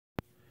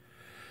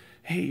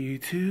Hey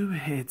YouTube,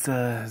 it's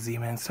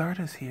Z-Man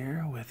Stardust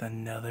here with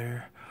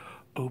another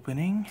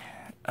opening.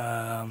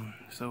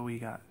 So we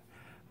got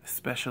a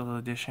special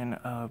edition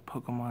of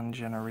Pokemon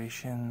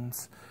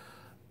Generations,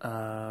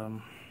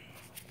 whatchamacallit,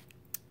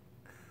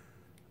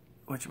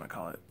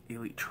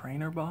 Elite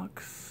Trainer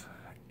Box,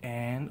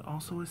 and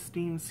also a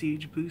Steam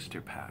Siege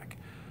Booster Pack.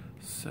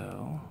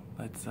 So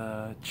let's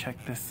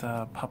check this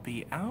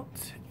puppy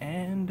out,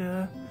 and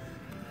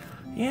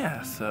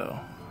yeah, so...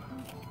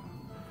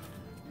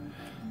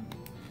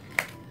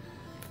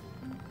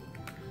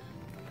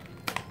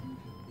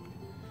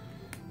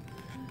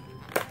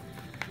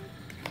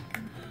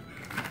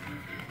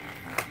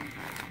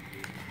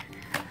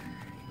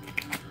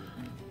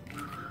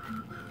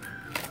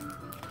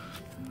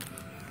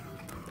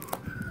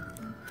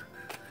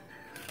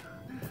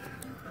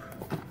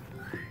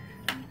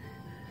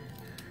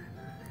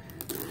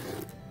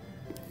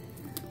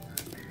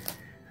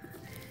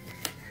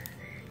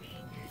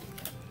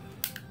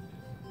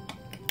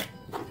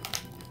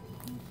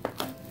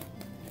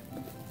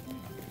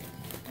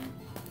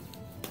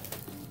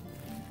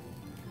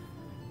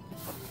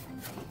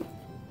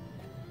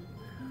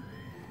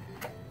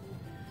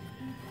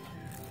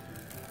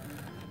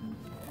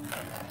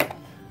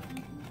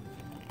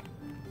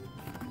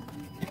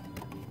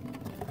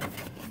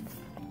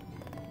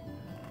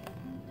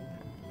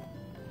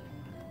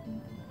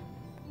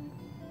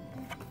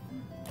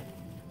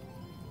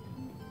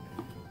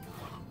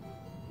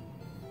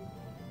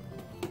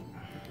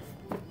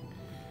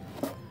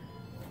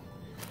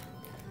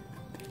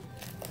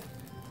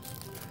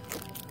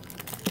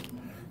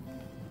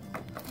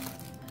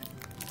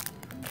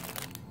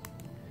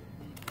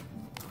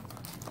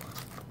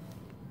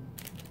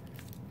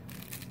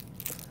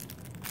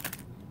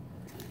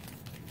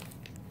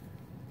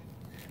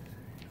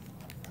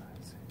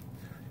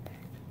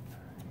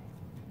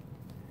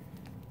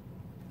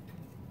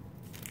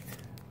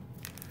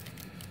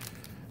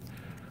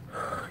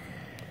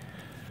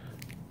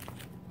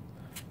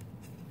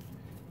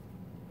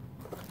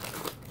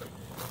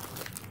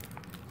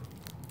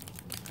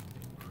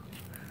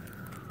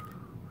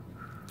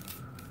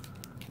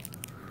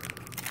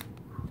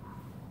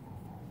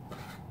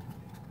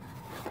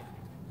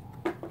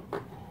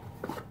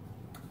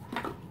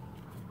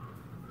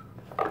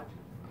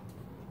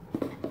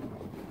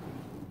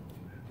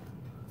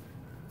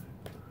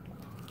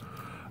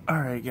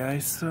 Alright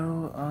guys,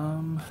 so,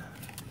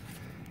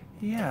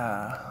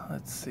 yeah,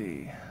 let's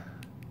see.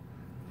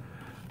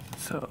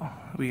 So,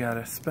 we got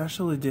a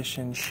special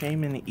edition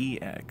Shaman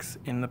EX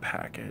in the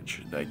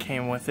package that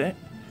came with it.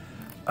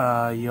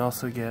 You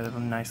also get a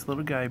nice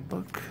little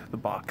guidebook, the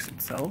box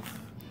itself,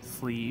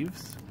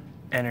 sleeves,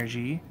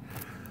 energy,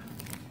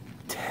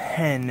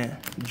 10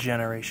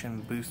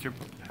 generation booster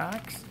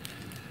packs,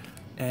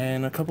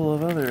 and a couple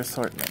of other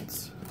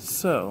assortments.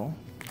 So,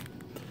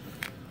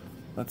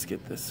 let's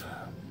get this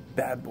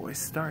bad boy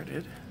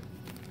started.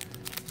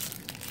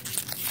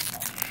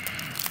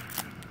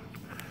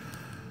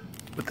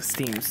 With the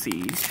Steam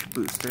Siege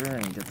booster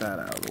and get that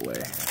out of the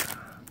way.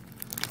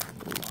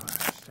 Ooh,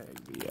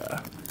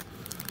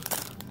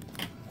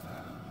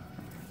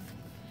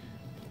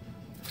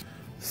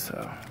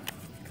 so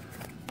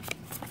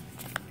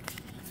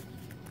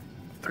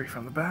 3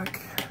 from the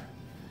back.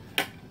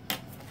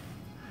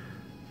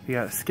 We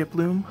got a Skip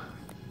Loom.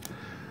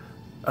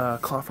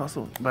 Claw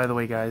Fossil. By the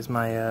way guys,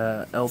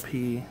 my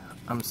LP,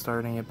 I'm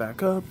starting it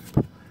back up.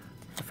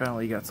 I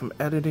finally got some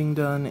editing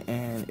done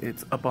and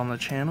it's up on the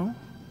channel.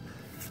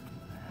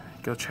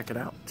 Go check it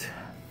out.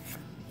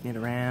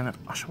 Nidoran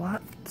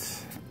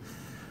Oshawott.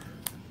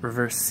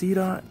 Reverse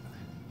Seedot.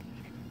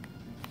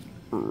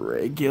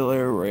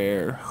 Regular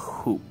Rare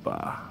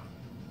Hoopa.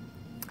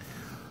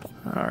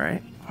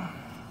 Alright.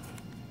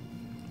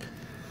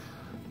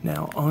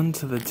 Now on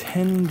to the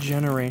 10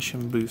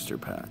 generation booster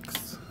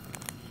packs.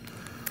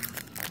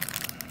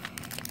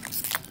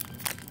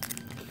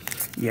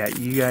 Yeah,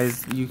 you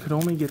guys, you could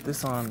only get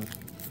this on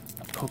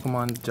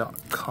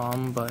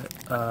Pokemon.com, but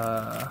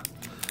I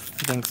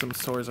think some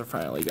stores are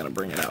finally going to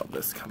bring it out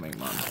this coming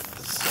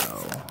month, so...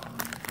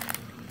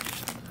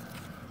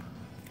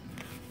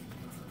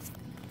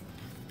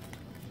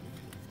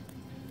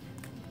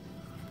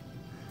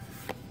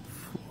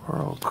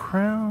 Floral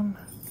Crown.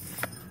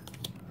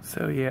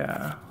 So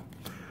yeah,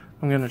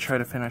 I'm going to try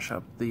to finish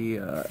up the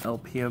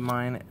LP of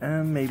mine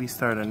and maybe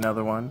start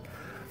another one.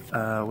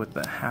 With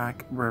the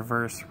Hack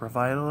Reverse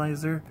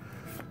Revitalizer,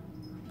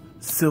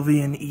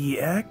 Sylveon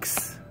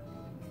EX,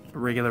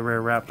 regular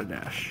rare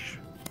Rapidash,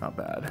 not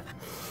bad.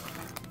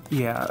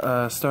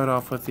 Yeah, start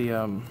off with the,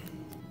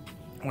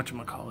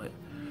 whatchamacallit,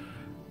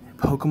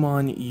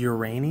 Pokemon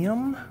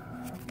Uranium.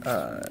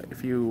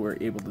 If you were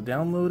able to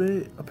download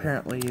it,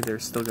 apparently they're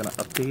still gonna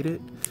update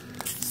it,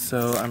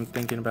 so I'm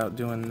thinking about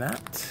doing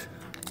that.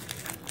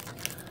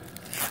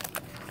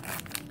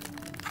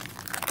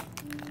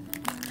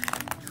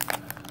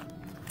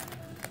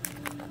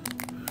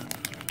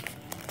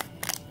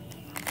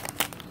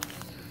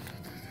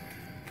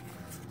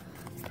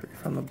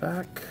 From the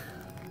back.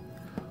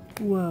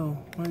 Whoa,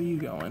 where are you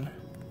going?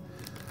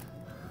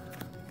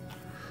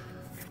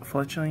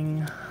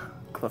 Fletchling,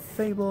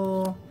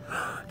 Clefable,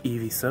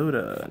 Eevee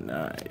Soda,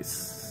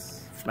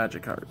 nice.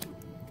 Magikarp,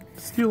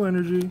 Steel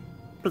Energy,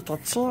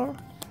 Pikachu,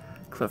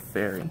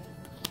 Clefairy,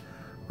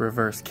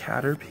 Reverse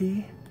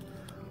Caterpie,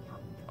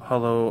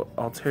 Holo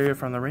Altaria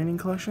from the Raining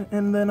Collection,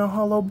 and then a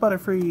Holo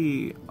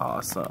Butterfree.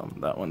 Awesome,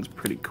 that one's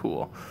pretty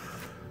cool.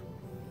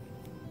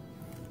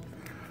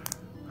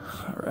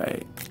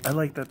 Alright, I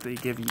like that they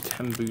give you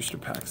 10 booster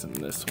packs in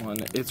this one.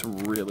 It's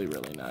really,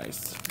 really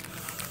nice.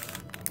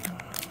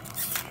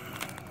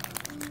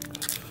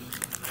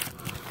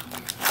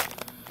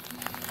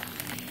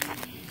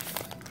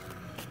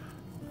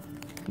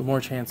 The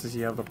more chances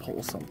you have to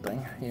pull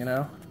something, you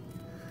know?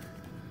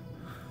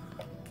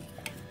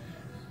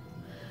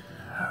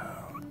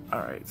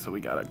 Alright, so we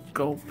got a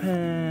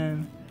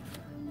Gulpin,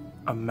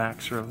 a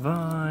Max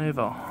Revive,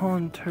 a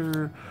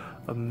Haunter,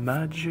 a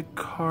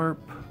Magikarp,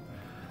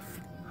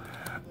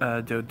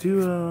 a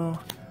Doduo,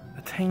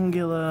 a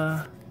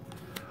Tangela,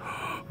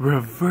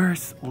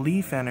 Reverse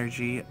Leaf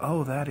Energy.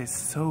 Oh, that is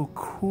so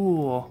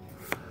cool.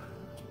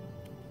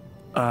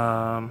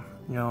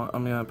 You know,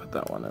 I'm gonna put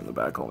that one in the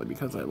back only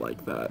because I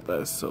like that. That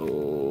is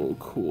so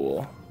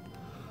cool.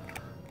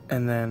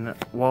 And then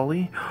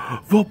Wally,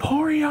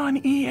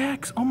 Vaporeon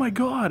EX. Oh my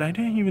god, I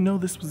didn't even know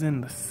this was in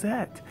the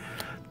set.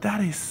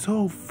 That is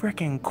so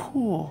freaking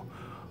cool.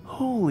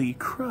 Holy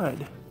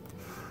crud.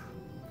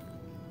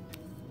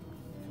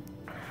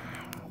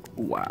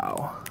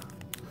 Wow.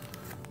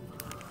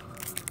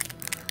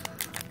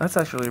 That's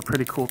actually a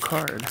pretty cool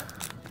card.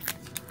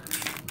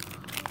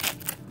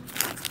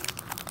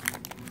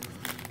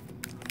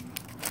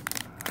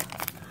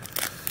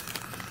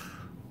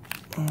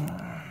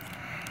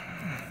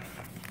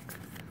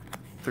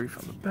 Three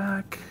from the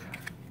back.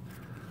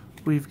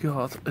 We've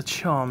got a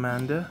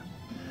Charmander,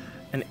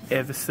 an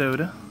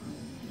Evisoda,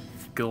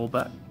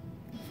 Golbat,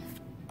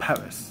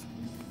 Paris,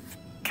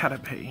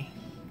 Caterpie,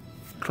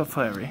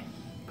 Clefairy,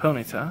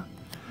 Ponyta,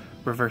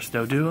 Reverse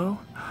Doduo,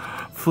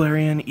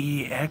 Flareon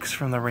EX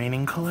from the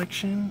Raining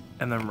Collection,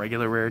 and then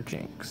regular rare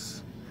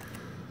Jinx.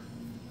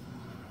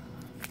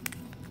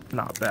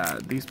 Not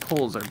bad. These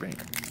pulls are being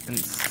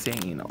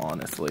insane,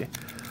 honestly.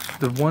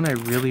 The one I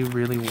really,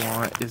 really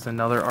want is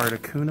another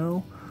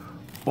Articuno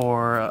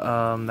or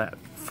that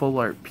Full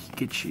Art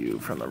Pikachu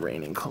from the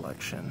Raining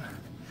Collection.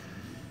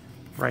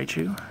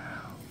 Raichu,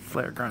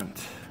 Flare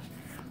Grunt,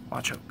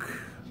 Machoke,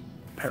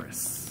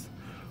 Paris,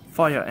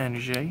 Fire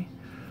Energy,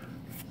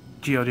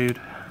 Geodude,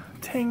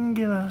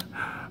 Tangela,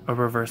 a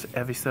Reverse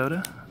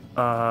Evisoda,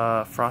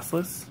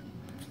 Frostless,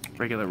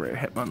 regular rare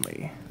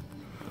Hitmonlee.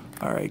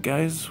 Alright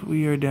guys,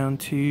 we are down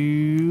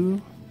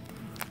to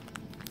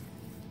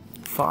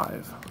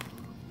 5.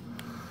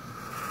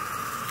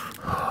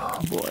 Oh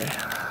boy.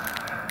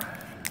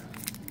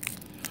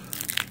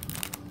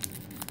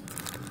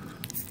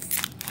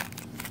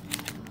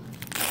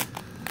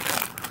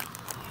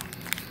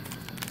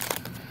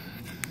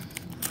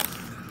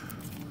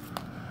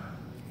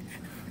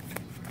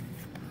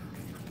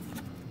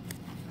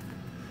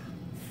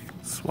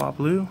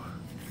 Swablu,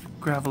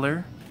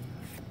 Graveler,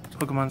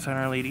 Pokemon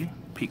Center Lady,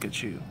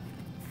 Pikachu,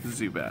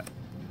 Zubat,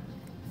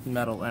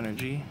 Metal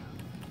Energy,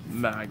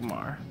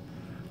 Magmar,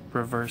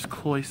 Reverse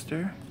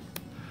Cloyster,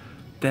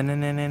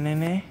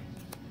 Denenenenene,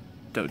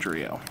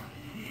 Dodrio.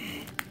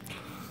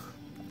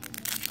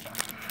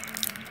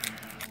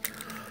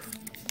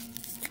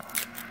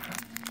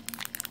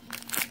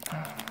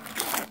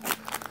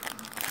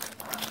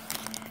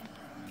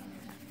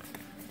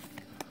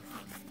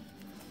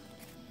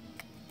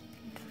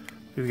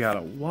 We've got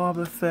a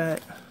Wobbuffet,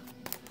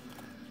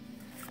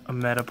 a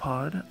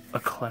Metapod, a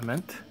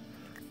Clement,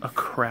 a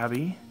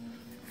Krabby,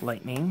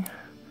 Lightning,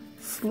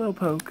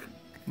 Slowpoke,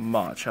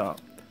 Machop,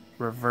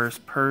 Reverse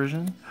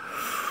Persian.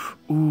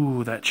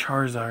 Ooh, that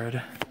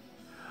Charizard.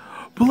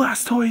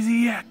 Blastoise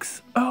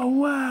EX! Oh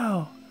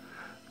wow!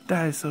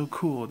 That is so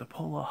cool to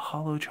pull a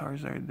Holo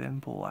Charizard, then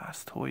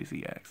Blastoise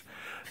EX.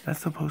 That's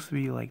supposed to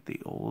be like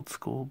the old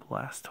school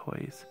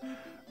Blastoise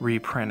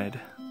reprinted.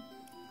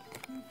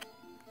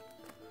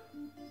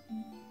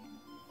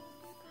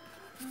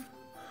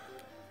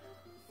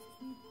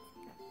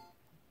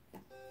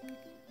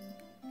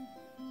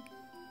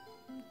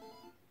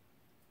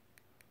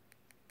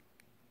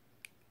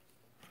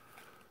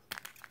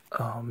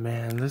 Oh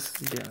man,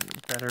 this is getting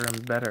better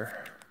and better.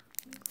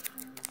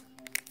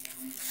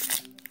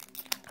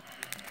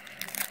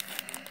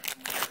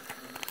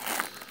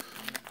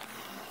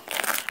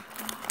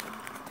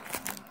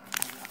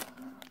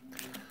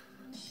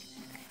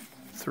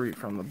 Three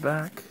from the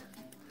back.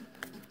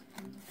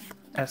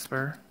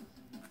 Esper,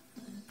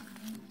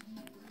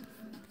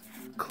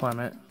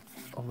 Clement,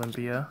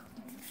 Olympia,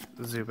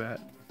 Zubat,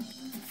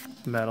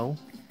 Metal,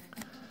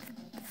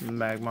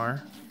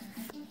 Magmar,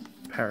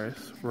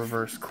 Paris,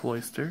 Reverse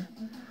Cloyster,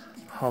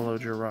 Holo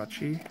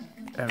Jirachi,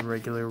 and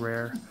regular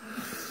rare.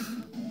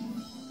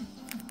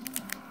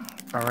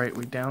 Alright,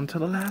 we're down to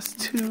the last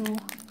 2.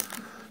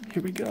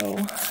 Here we go.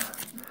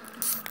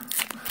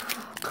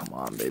 Come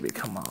on, baby,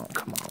 come on,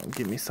 come on.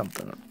 Give me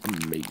something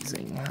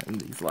amazing in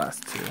these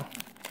last 2.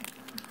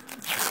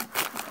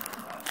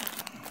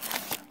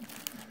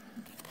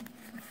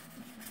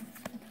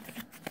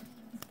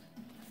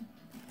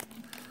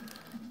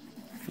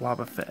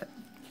 Wobbuffet,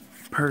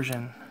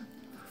 Persian,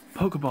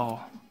 Pokeball,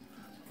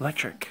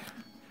 Electric,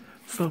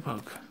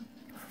 Slowpoke,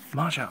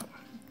 Machop,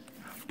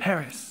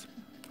 Paris,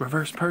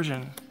 Reverse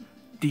Persian,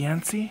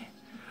 Diancie,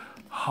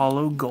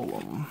 Hollow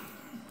Golem.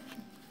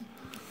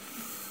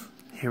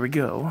 Here we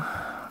go.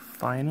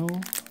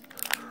 Final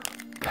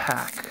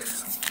pack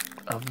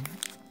of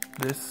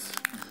this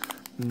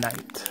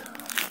night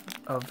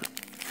of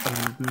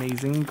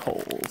amazing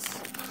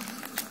pulls.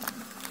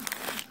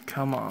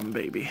 Come on,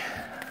 baby.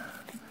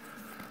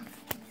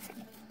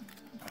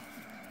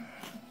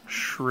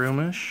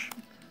 Shroomish,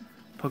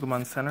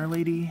 Pokemon Center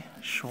Lady,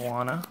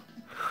 Shawana,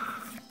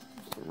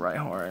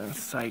 Rhyhorn,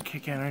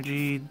 Psychic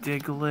Energy,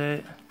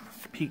 Diglett,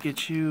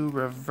 Pikachu,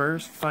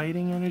 Reverse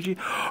Fighting Energy.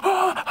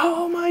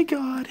 Oh my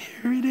god,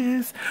 here it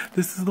is.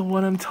 This is the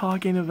one I'm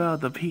talking about,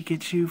 the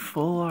Pikachu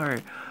full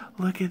art.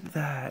 Look at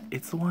that.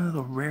 It's one of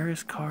the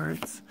rarest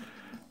cards.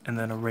 And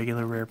then a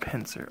regular rare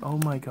Pinsir. Oh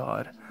my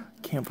god.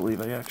 Can't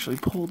believe I actually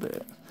pulled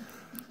it.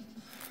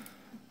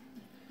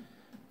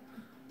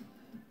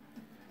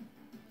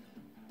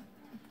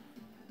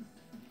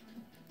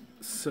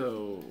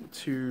 So,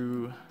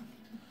 to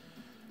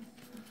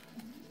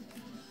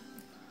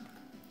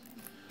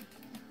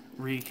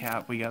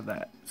recap, we got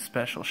that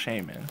special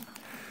Shaman.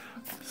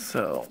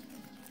 So,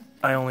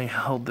 I only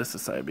held this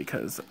aside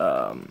because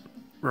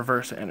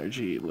Reverse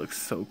Energy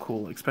looks so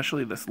cool,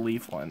 especially this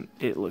Leaf one.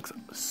 It looks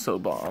so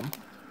bomb.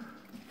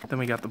 Then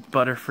we got the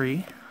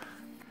Butterfree,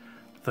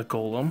 the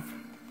Golem,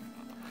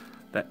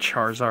 that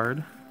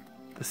Charizard,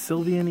 the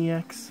Sylveon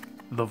EX,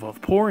 the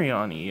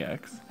Vaporeon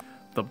EX,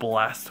 the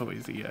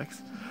Blastoise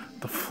EX,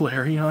 the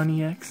Flareon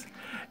EX,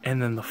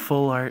 and then the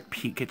full art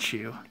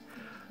Pikachu.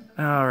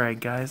 Alright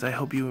guys, I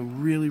hope you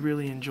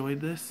really enjoyed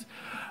this.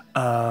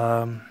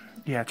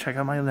 Yeah, check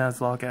out my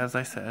Nuzlocke as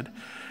I said.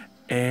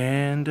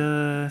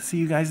 And see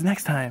you guys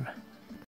next time.